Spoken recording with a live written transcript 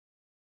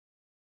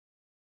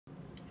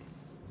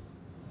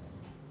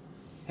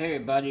Hey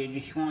everybody, I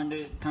just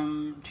wanted to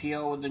come to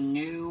y'all with a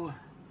new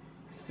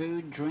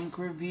food drink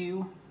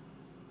review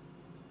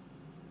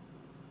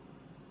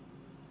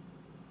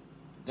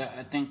that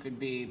I think would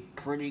be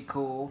pretty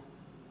cool.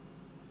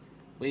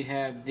 We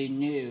have the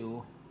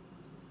new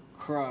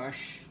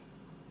Crush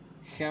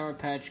Sour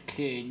Patch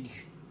Kids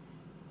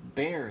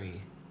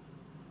Berry.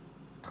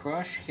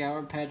 Crush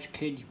Sour Patch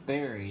Kids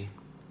Berry.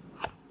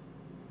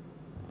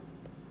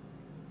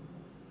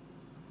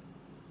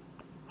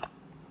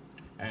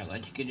 Alright,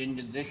 let's get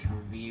into this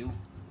review.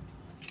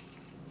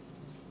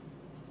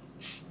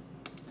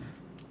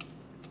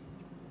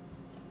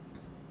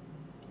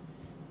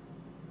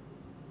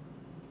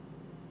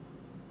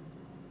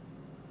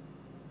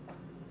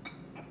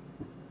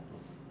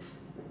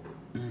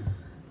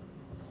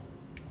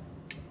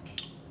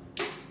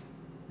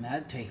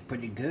 That tastes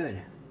pretty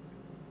good.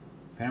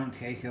 If I don't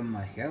taste them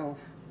myself.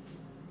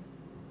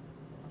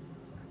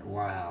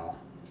 Wow.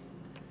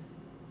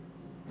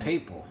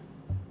 People.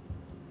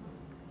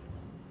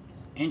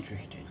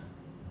 Interesting.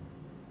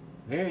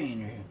 Very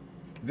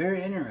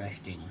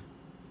interesting.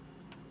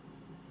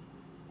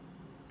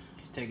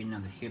 Let's take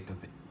another sip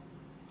of it.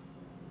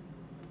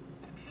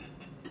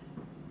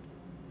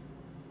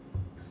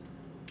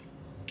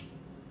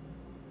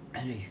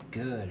 That is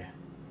good.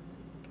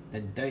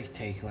 That does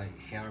taste like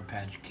Sour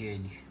Patch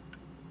Kids.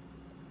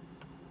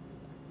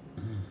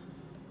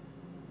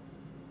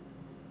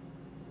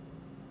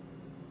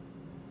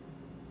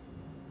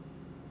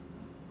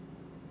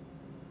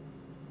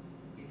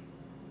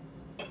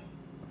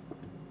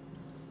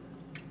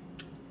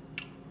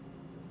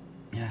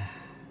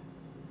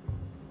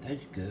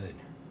 That's good.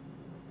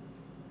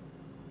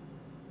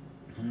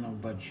 I don't know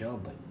about y'all,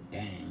 but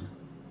dang.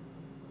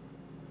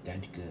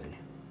 That's good.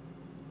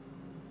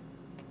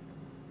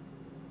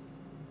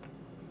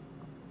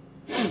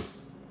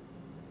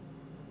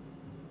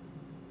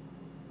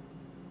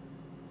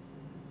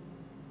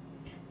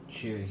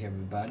 Cheers,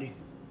 everybody.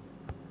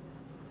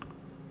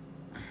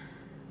 I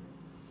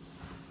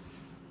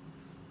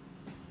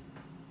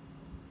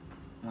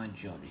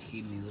want y'all to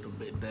see me a little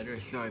bit better.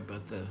 Sorry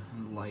about the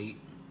light.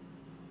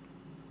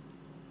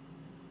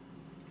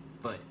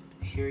 But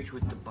here's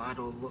what the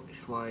bottle looks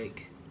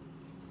like.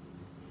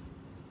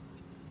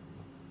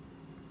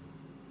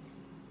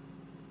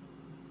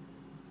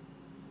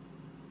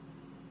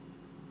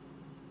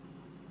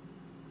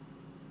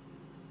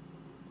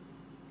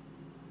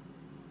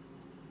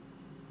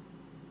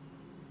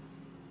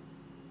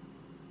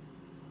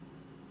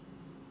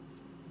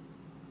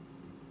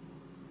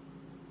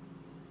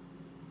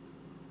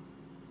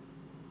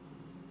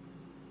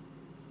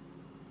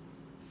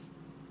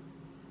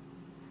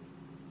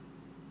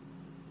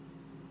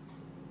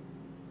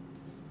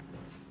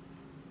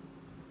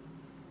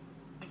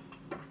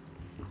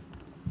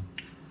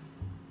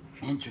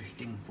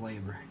 Interesting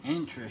flavor.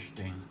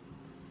 Interesting.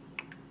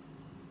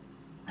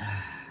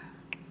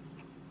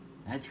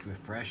 That's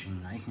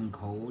refreshing. Nice and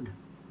cold.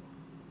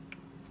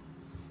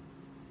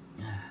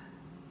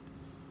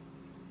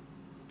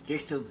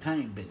 Just a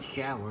tiny bit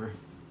sour.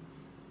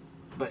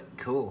 But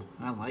cool.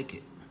 I like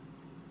it.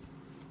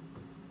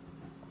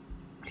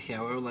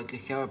 Sour like a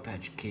Sour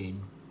Patch Kid.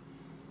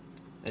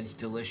 That's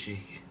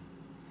delicious.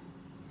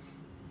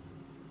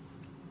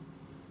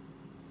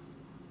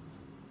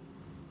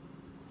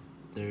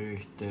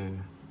 There's the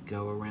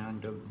go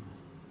around of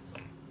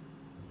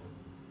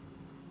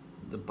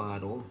the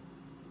bottle.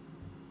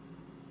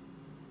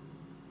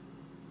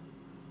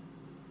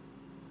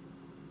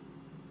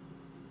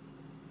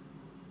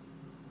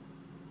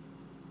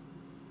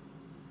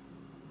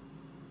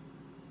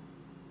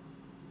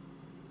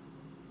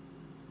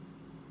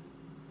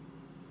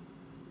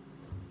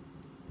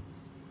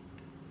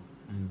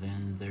 And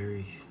then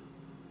there's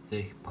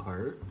this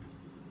part.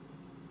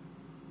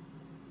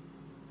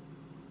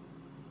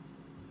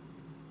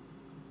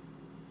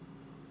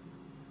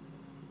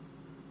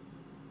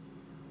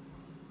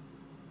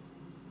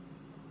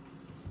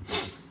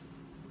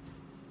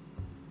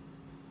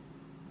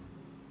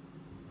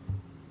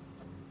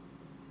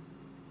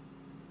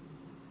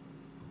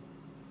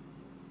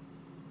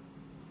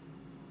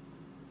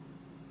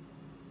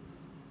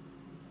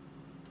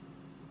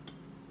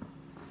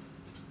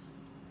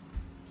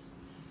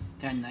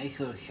 Got a nice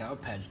little Sour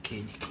Patch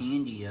Kids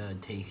candy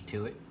taste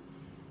to it.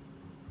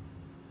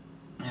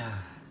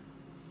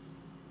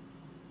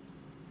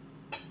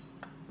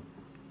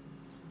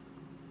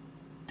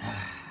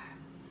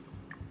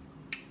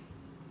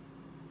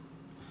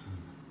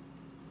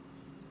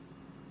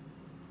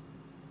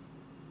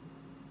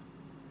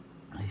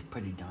 It's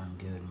pretty darn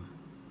good,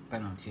 if I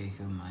don't say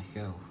so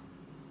myself.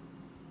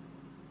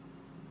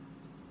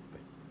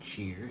 But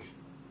cheers.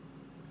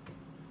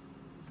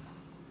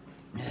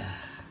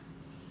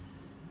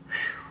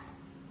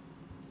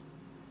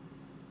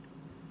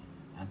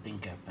 I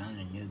think I found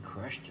a new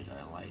crush that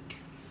I like.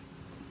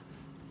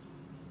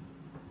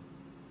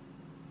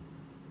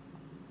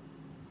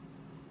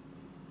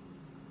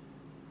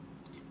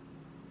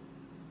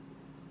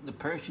 The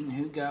person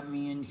who got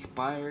me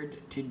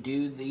inspired to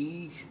do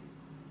these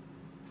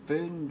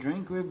Food and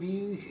drink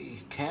reviews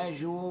is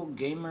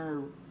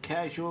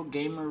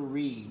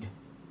Casualgamereed,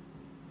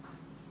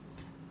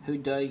 who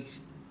does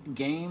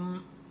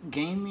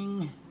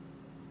gaming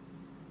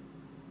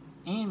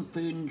and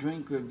food and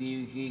drink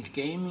reviews. His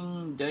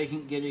gaming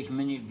doesn't get as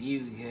many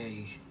views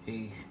as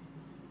his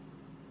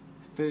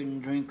food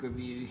and drink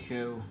reviews,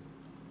 so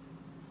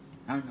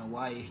I don't know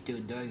why he still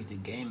does the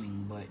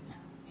gaming, but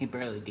he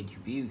barely gets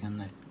views on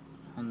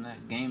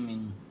that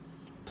gaming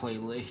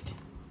playlist.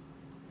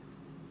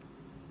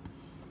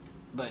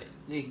 But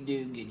this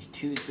dude gets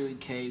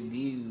 2-3K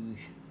views,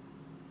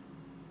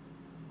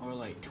 or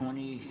like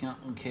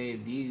 20-something K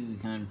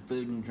views on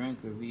food and drink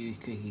reviews,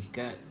 because he's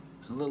got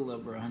a little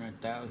over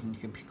 100,000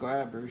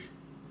 subscribers.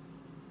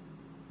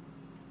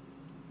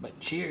 But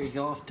cheers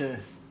off to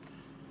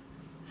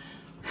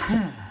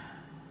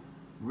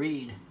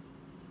Reed.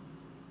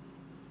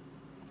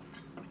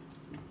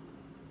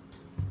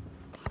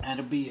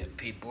 That'll be it,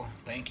 people.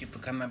 Thank you for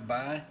coming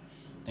by.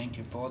 Thank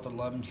you for all the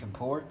love and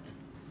support.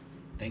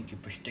 Thank you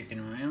for sticking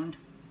around.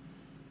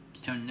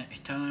 Until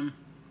next time,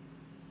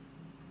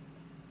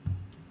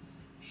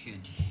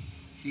 should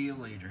see you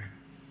later.